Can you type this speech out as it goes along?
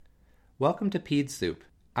Welcome to Peds Soup.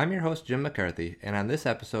 I'm your host Jim McCarthy, and on this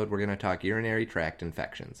episode we're going to talk urinary tract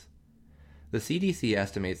infections. The CDC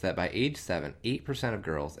estimates that by age 7, 8% of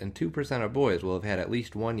girls and 2% of boys will have had at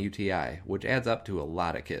least one UTI, which adds up to a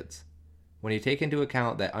lot of kids. When you take into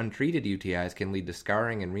account that untreated UTIs can lead to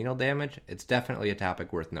scarring and renal damage, it's definitely a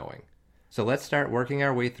topic worth knowing. So let's start working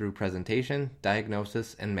our way through presentation,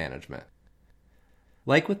 diagnosis, and management.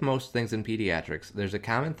 Like with most things in pediatrics, there's a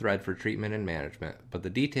common thread for treatment and management, but the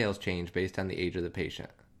details change based on the age of the patient.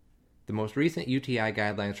 The most recent UTI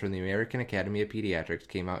guidelines from the American Academy of Pediatrics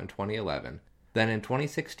came out in 2011. Then in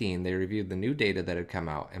 2016, they reviewed the new data that had come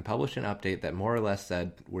out and published an update that more or less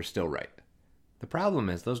said we're still right. The problem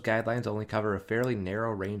is those guidelines only cover a fairly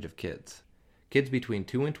narrow range of kids. Kids between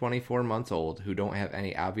 2 and 24 months old who don't have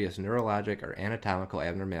any obvious neurologic or anatomical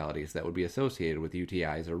abnormalities that would be associated with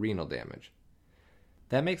UTIs or renal damage.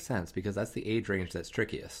 That makes sense because that's the age range that's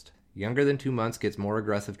trickiest. Younger than 2 months gets more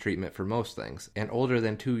aggressive treatment for most things, and older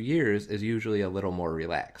than 2 years is usually a little more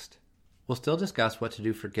relaxed. We'll still discuss what to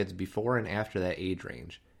do for kids before and after that age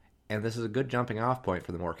range, and this is a good jumping off point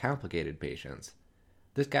for the more complicated patients.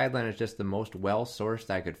 This guideline is just the most well-sourced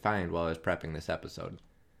I could find while I was prepping this episode.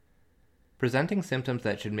 Presenting symptoms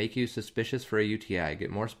that should make you suspicious for a UTI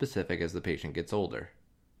get more specific as the patient gets older.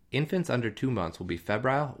 Infants under 2 months will be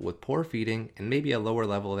febrile, with poor feeding, and maybe a lower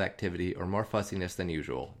level of activity or more fussiness than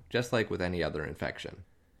usual, just like with any other infection.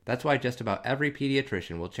 That's why just about every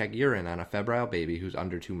pediatrician will check urine on a febrile baby who's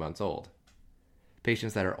under 2 months old.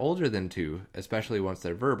 Patients that are older than 2, especially once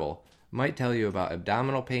they're verbal, might tell you about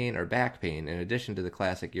abdominal pain or back pain in addition to the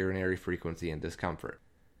classic urinary frequency and discomfort.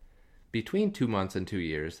 Between 2 months and 2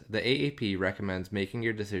 years, the AAP recommends making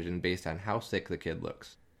your decision based on how sick the kid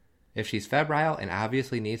looks. If she's febrile and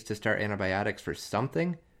obviously needs to start antibiotics for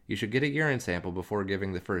something, you should get a urine sample before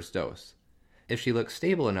giving the first dose. If she looks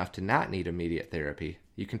stable enough to not need immediate therapy,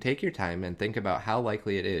 you can take your time and think about how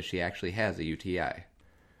likely it is she actually has a UTI.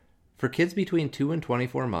 For kids between 2 and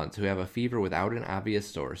 24 months who have a fever without an obvious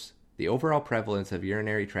source, the overall prevalence of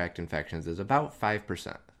urinary tract infections is about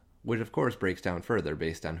 5%, which of course breaks down further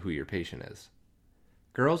based on who your patient is.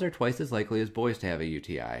 Girls are twice as likely as boys to have a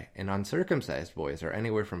UTI, and uncircumcised boys are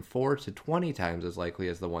anywhere from 4 to 20 times as likely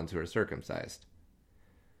as the ones who are circumcised.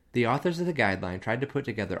 The authors of the guideline tried to put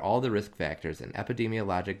together all the risk factors and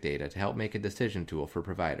epidemiologic data to help make a decision tool for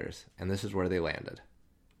providers, and this is where they landed.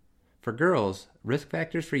 For girls, risk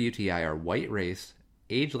factors for UTI are white race,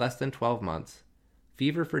 age less than 12 months,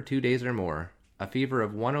 fever for 2 days or more, a fever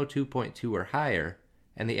of 102.2 or higher,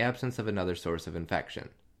 and the absence of another source of infection.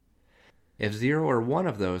 If 0 or 1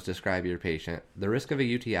 of those describe your patient, the risk of a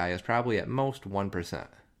UTI is probably at most 1%.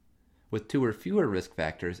 With 2 or fewer risk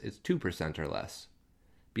factors, it's 2% or less.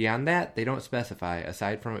 Beyond that, they don't specify,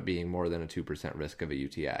 aside from it being more than a 2% risk of a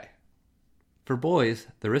UTI. For boys,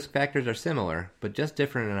 the risk factors are similar, but just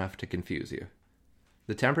different enough to confuse you.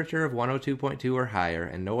 The temperature of 102.2 or higher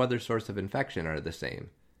and no other source of infection are the same,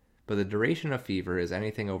 but the duration of fever is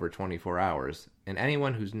anything over 24 hours, and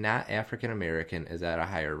anyone who's not African American is at a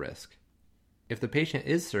higher risk. If the patient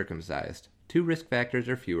is circumcised, 2 risk factors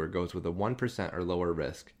or fewer goes with a 1% or lower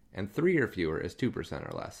risk, and 3 or fewer is 2%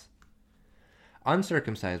 or less.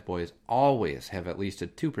 Uncircumcised boys always have at least a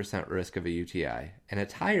 2% risk of a UTI, and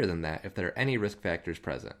it's higher than that if there are any risk factors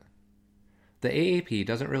present. The AAP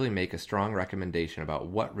doesn't really make a strong recommendation about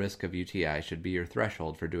what risk of UTI should be your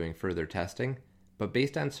threshold for doing further testing, but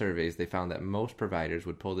based on surveys they found that most providers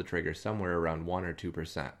would pull the trigger somewhere around 1 or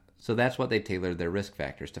 2%, so that's what they tailored their risk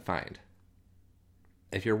factors to find.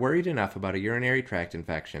 If you're worried enough about a urinary tract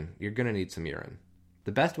infection, you're going to need some urine.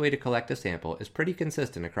 The best way to collect a sample is pretty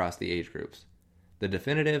consistent across the age groups. The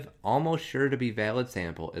definitive, almost sure to be valid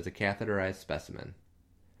sample is a catheterized specimen.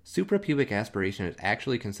 Suprapubic aspiration is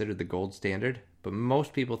actually considered the gold standard, but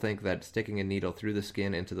most people think that sticking a needle through the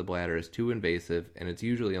skin into the bladder is too invasive, and it's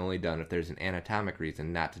usually only done if there's an anatomic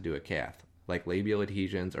reason not to do a cath, like labial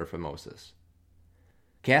adhesions or phimosis.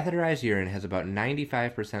 Catheterized urine has about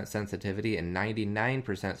 95% sensitivity and 99%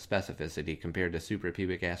 specificity compared to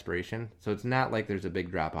suprapubic aspiration, so it's not like there's a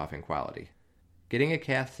big drop-off in quality. Getting a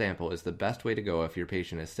cath sample is the best way to go if your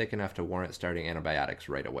patient is sick enough to warrant starting antibiotics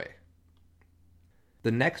right away.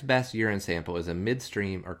 The next best urine sample is a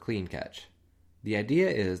midstream or clean catch. The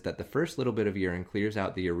idea is that the first little bit of urine clears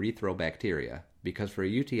out the urethral bacteria, because for a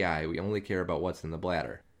UTI we only care about what's in the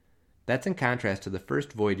bladder. That's in contrast to the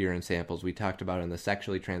first void urine samples we talked about in the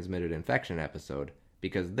sexually transmitted infection episode,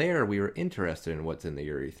 because there we were interested in what's in the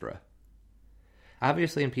urethra.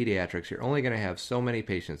 Obviously in pediatrics you're only going to have so many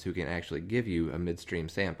patients who can actually give you a midstream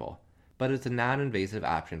sample, but it's a non-invasive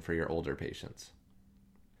option for your older patients.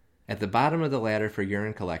 At the bottom of the ladder for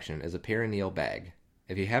urine collection is a peritoneal bag.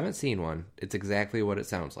 If you haven't seen one, it's exactly what it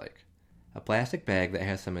sounds like. A plastic bag that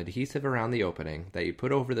has some adhesive around the opening that you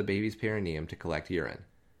put over the baby's perineum to collect urine.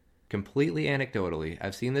 Completely anecdotally,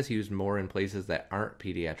 I've seen this used more in places that aren't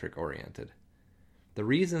pediatric oriented. The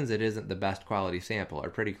reasons it isn't the best quality sample are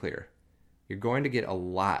pretty clear. You're going to get a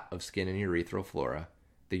lot of skin and urethral flora,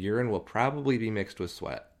 the urine will probably be mixed with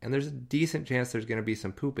sweat, and there's a decent chance there's going to be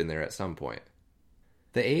some poop in there at some point.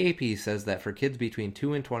 The AAP says that for kids between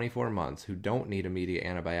 2 and 24 months who don't need immediate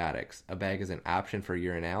antibiotics, a bag is an option for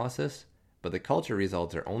urinalysis, but the culture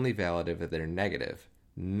results are only valid if they're negative.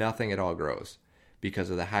 Nothing at all grows, because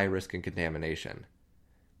of the high risk in contamination.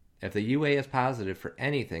 If the UA is positive for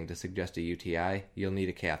anything to suggest a UTI, you'll need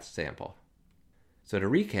a cath sample. So to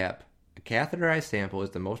recap, a catheterized sample is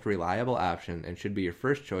the most reliable option and should be your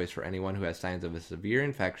first choice for anyone who has signs of a severe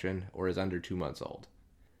infection or is under 2 months old.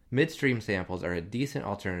 Midstream samples are a decent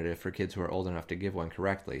alternative for kids who are old enough to give one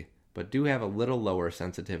correctly, but do have a little lower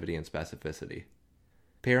sensitivity and specificity.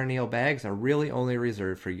 Perineal bags are really only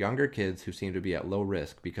reserved for younger kids who seem to be at low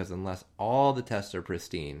risk because unless all the tests are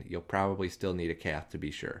pristine, you'll probably still need a cath to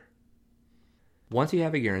be sure. Once you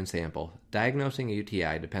have a urine sample, diagnosing a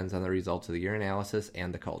UTI depends on the results of the urinalysis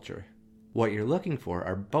and the culture. What you're looking for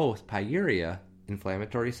are both pyuria,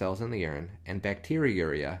 inflammatory cells in the urine, and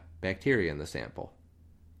bacteriuria, bacteria in the sample.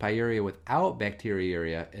 Pyuria without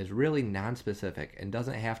bacteriuria is really nonspecific and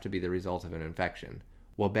doesn't have to be the result of an infection,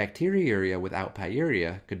 while bacteriuria without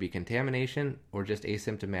pyuria could be contamination or just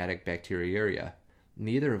asymptomatic bacteriuria,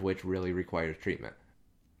 neither of which really requires treatment.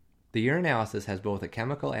 The urinalysis has both a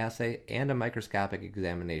chemical assay and a microscopic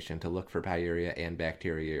examination to look for pyuria and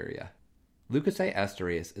bacteriuria. Leukocyte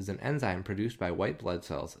esterase is an enzyme produced by white blood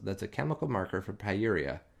cells that's a chemical marker for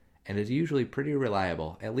pyuria and is usually pretty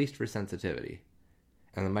reliable, at least for sensitivity.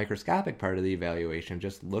 And the microscopic part of the evaluation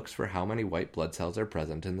just looks for how many white blood cells are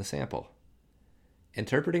present in the sample.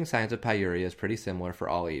 Interpreting signs of pyuria is pretty similar for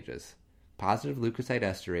all ages. Positive leukocyte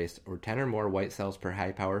esterase, or 10 or more white cells per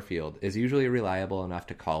high-power field, is usually reliable enough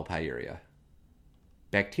to call pyuria.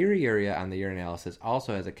 Bacteriuria on the urinalysis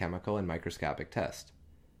also has a chemical and microscopic test.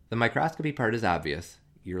 The microscopy part is obvious.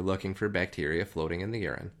 You're looking for bacteria floating in the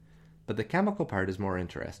urine, but the chemical part is more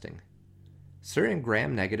interesting. Certain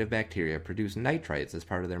gram-negative bacteria produce nitrites as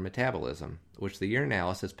part of their metabolism, which the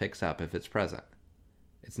urinalysis picks up if it's present.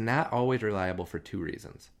 It's not always reliable for 2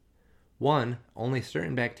 reasons. 1, only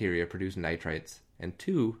certain bacteria produce nitrites, and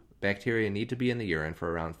 2, bacteria need to be in the urine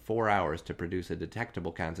for around 4 hours to produce a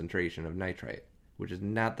detectable concentration of nitrite, which is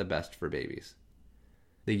not the best for babies.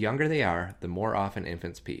 The younger they are, the more often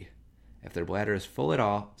infants pee. If their bladder is full at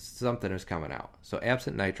all, something is coming out, so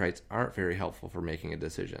absent nitrites aren't very helpful for making a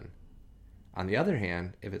decision. On the other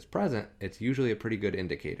hand, if it's present, it's usually a pretty good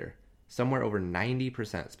indicator, somewhere over 90%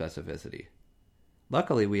 specificity.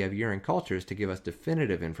 Luckily, we have urine cultures to give us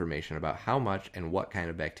definitive information about how much and what kind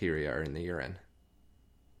of bacteria are in the urine.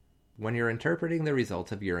 When you're interpreting the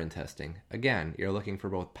results of urine testing, again, you're looking for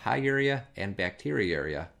both pyuria and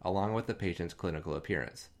bacteriuria along with the patient's clinical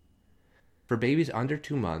appearance. For babies under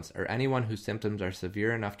 2 months or anyone whose symptoms are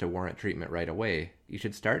severe enough to warrant treatment right away, you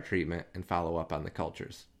should start treatment and follow up on the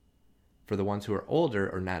cultures. For the ones who are older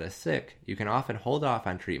or not as sick, you can often hold off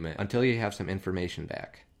on treatment until you have some information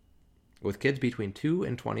back. With kids between 2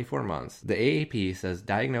 and 24 months, the AAP says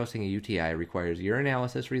diagnosing a UTI requires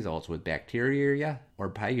urinalysis results with bacteriuria or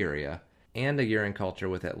pyuria and a urine culture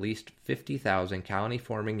with at least 50,000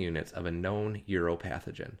 colony-forming units of a known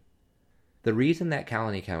uropathogen. The reason that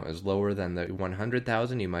colony count is lower than the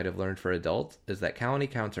 100,000 you might have learned for adults is that colony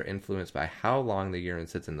counts are influenced by how long the urine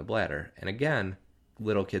sits in the bladder, and again,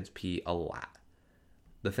 little kids pee a lot.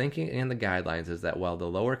 The thinking in the guidelines is that while the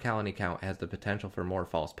lower colony count has the potential for more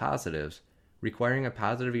false positives, requiring a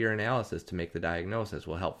positive urinalysis to make the diagnosis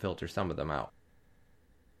will help filter some of them out.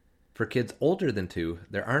 For kids older than 2,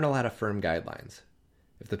 there aren't a lot of firm guidelines.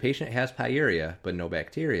 If the patient has pyuria but no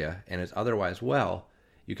bacteria and is otherwise well,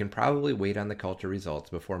 you can probably wait on the culture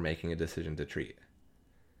results before making a decision to treat.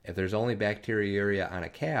 If there's only bacteriuria on a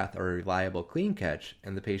cath or a reliable clean catch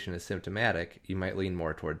and the patient is symptomatic, you might lean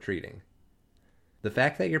more toward treating. The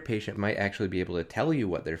fact that your patient might actually be able to tell you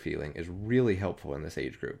what they're feeling is really helpful in this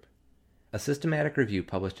age group. A systematic review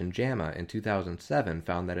published in JAMA in 2007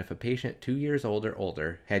 found that if a patient 2 years old or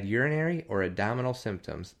older had urinary or abdominal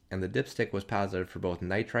symptoms and the dipstick was positive for both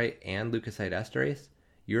nitrite and leukocyte esterase,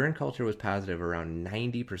 urine culture was positive around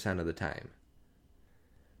 90% of the time.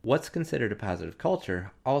 What's considered a positive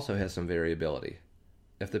culture also has some variability.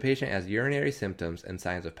 If the patient has urinary symptoms and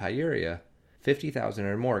signs of pyuria, 50,000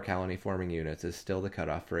 or more colony-forming units is still the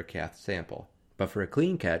cutoff for a cath sample, but for a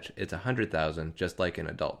clean catch, it's 100,000 just like in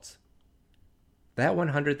adults. That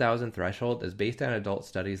 100,000 threshold is based on adult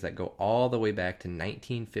studies that go all the way back to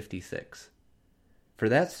 1956. For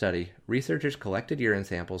that study, researchers collected urine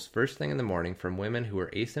samples first thing in the morning from women who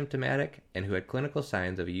were asymptomatic and who had clinical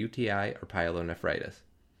signs of a UTI or pyelonephritis.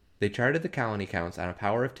 They charted the colony counts on a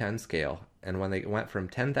power of 10 scale, and when they went from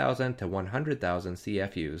 10,000 to 100,000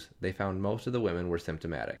 CFUs, they found most of the women were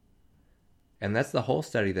symptomatic. And that's the whole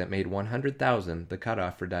study that made 100,000 the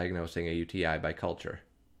cutoff for diagnosing a UTI by culture.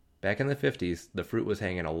 Back in the 50s, the fruit was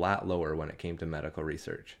hanging a lot lower when it came to medical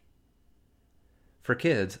research. For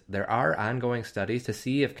kids, there are ongoing studies to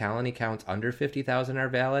see if colony counts under 50,000 are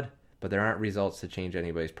valid, but there aren't results to change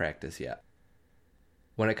anybody's practice yet.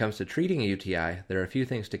 When it comes to treating a UTI, there are a few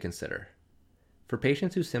things to consider. For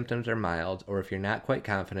patients whose symptoms are mild, or if you're not quite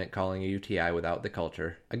confident calling a UTI without the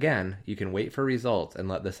culture, again, you can wait for results and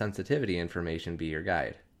let the sensitivity information be your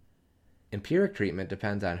guide. Empiric treatment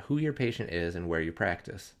depends on who your patient is and where you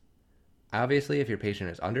practice. Obviously, if your patient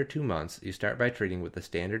is under 2 months, you start by treating with the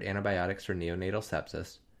standard antibiotics for neonatal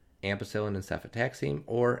sepsis, ampicillin and cefotaxime,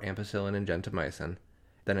 or ampicillin and gentamicin,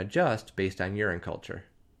 then adjust based on urine culture.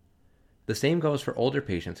 The same goes for older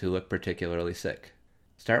patients who look particularly sick.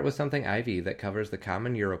 Start with something IV that covers the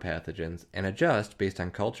common uropathogens and adjust based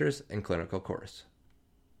on cultures and clinical course.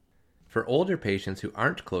 For older patients who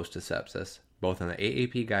aren't close to sepsis, both in the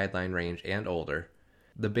AAP guideline range and older,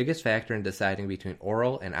 the biggest factor in deciding between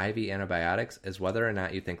oral and IV antibiotics is whether or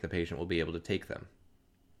not you think the patient will be able to take them.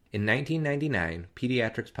 In 1999,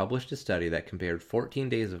 Pediatrics published a study that compared 14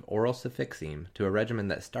 days of oral cefixime to a regimen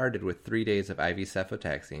that started with 3 days of IV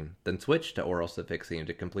cefotaxime, then switched to oral cefixime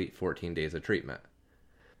to complete 14 days of treatment.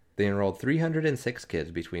 They enrolled 306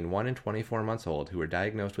 kids between 1 and 24 months old who were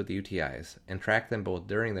diagnosed with UTIs and tracked them both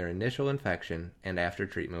during their initial infection and after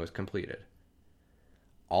treatment was completed.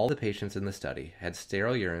 All the patients in the study had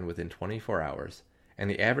sterile urine within 24 hours, and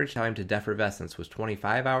the average time to defervescence was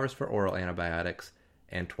 25 hours for oral antibiotics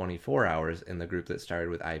and 24 hours in the group that started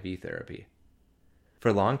with IV therapy.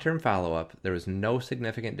 For long-term follow-up, there was no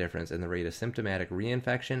significant difference in the rate of symptomatic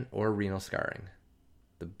reinfection or renal scarring.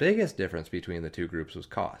 The biggest difference between the two groups was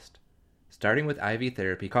cost. Starting with IV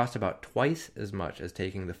therapy cost about twice as much as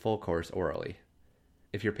taking the full course orally.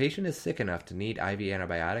 If your patient is sick enough to need IV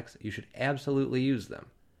antibiotics, you should absolutely use them.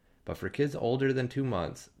 But for kids older than 2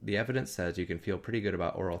 months, the evidence says you can feel pretty good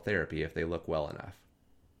about oral therapy if they look well enough.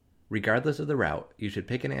 Regardless of the route, you should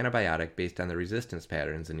pick an antibiotic based on the resistance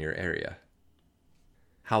patterns in your area.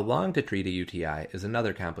 How long to treat a UTI is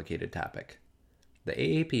another complicated topic. The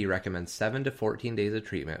AAP recommends 7 to 14 days of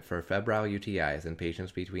treatment for febrile UTIs in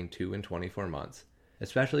patients between 2 and 24 months,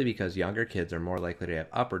 especially because younger kids are more likely to have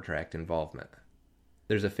upper tract involvement.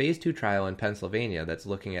 There's a phase 2 trial in Pennsylvania that's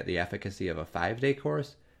looking at the efficacy of a 5-day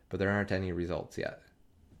course, but there aren't any results yet.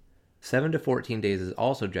 7 to 14 days is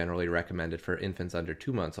also generally recommended for infants under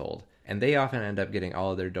 2 months old, and they often end up getting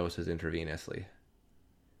all of their doses intravenously.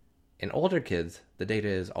 In older kids, the data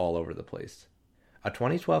is all over the place. A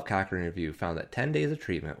 2012 Cochrane review found that 10 days of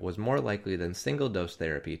treatment was more likely than single-dose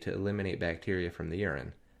therapy to eliminate bacteria from the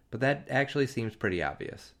urine, but that actually seems pretty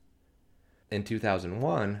obvious. In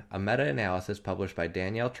 2001, a meta-analysis published by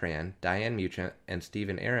Danielle Tran, Diane Muchant, and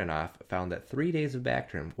Stephen Aronoff found that 3 days of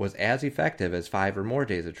Bactrim was as effective as 5 or more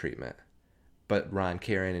days of treatment. But Ron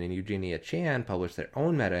Karen and Eugenia Chan published their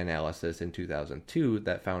own meta-analysis in 2002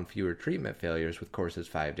 that found fewer treatment failures with courses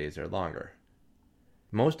 5 days or longer.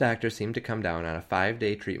 Most doctors seem to come down on a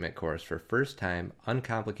 5-day treatment course for first-time,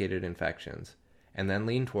 uncomplicated infections, and then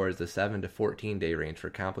lean towards the 7 to 14-day range for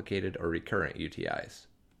complicated or recurrent UTIs.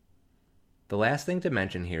 The last thing to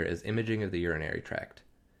mention here is imaging of the urinary tract.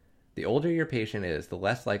 The older your patient is, the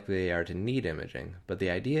less likely they are to need imaging, but the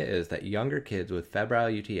idea is that younger kids with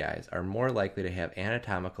febrile UTIs are more likely to have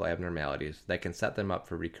anatomical abnormalities that can set them up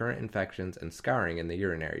for recurrent infections and scarring in the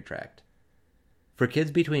urinary tract. For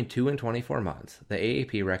kids between 2 and 24 months, the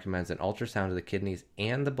AAP recommends an ultrasound of the kidneys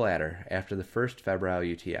and the bladder after the first febrile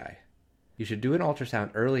UTI. You should do an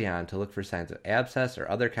ultrasound early on to look for signs of abscess or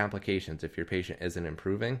other complications if your patient isn't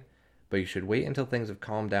improving, but you should wait until things have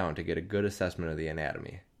calmed down to get a good assessment of the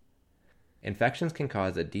anatomy. Infections can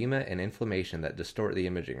cause edema and inflammation that distort the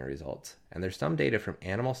imaging results, and there's some data from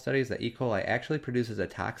animal studies that E. coli actually produces a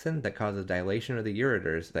toxin that causes dilation of the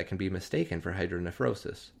ureters that can be mistaken for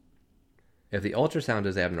hydronephrosis. If the ultrasound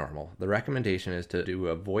is abnormal, the recommendation is to do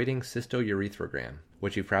a voiding cystourethrogram,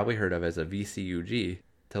 which you've probably heard of as a VCUG,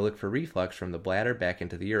 to look for reflux from the bladder back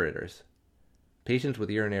into the ureters. Patients with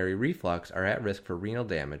urinary reflux are at risk for renal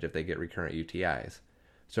damage if they get recurrent UTIs,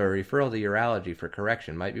 so a referral to urology for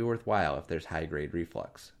correction might be worthwhile if there's high-grade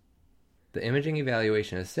reflux. The imaging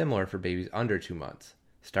evaluation is similar for babies under 2 months.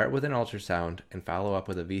 Start with an ultrasound and follow up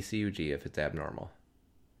with a VCUG if it's abnormal.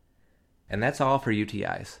 And that's all for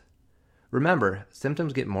UTIs. Remember,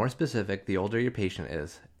 symptoms get more specific the older your patient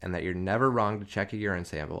is, and that you're never wrong to check a urine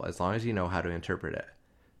sample as long as you know how to interpret it.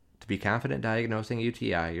 To be confident diagnosing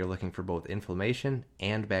UTI, you're looking for both inflammation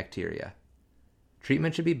and bacteria.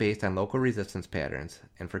 Treatment should be based on local resistance patterns,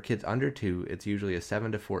 and for kids under 2, it's usually a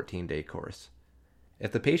 7 to 14 day course.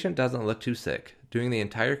 If the patient doesn't look too sick, doing the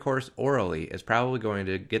entire course orally is probably going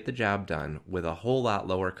to get the job done with a whole lot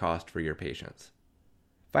lower cost for your patients.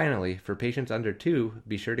 Finally, for patients under 2,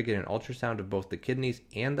 be sure to get an ultrasound of both the kidneys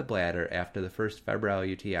and the bladder after the first febrile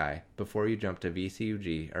UTI before you jump to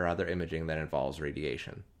VCUG or other imaging that involves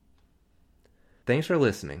radiation. Thanks for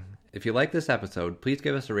listening. If you like this episode, please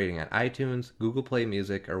give us a rating on iTunes, Google Play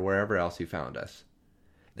Music, or wherever else you found us.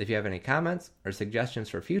 If you have any comments or suggestions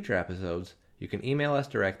for future episodes, you can email us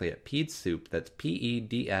directly at pedsoup, that's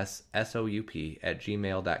PEDSSOUP,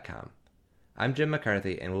 @gmail.com. I'm Jim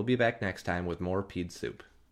McCarthy, and we'll be back next time with more Peds Soup.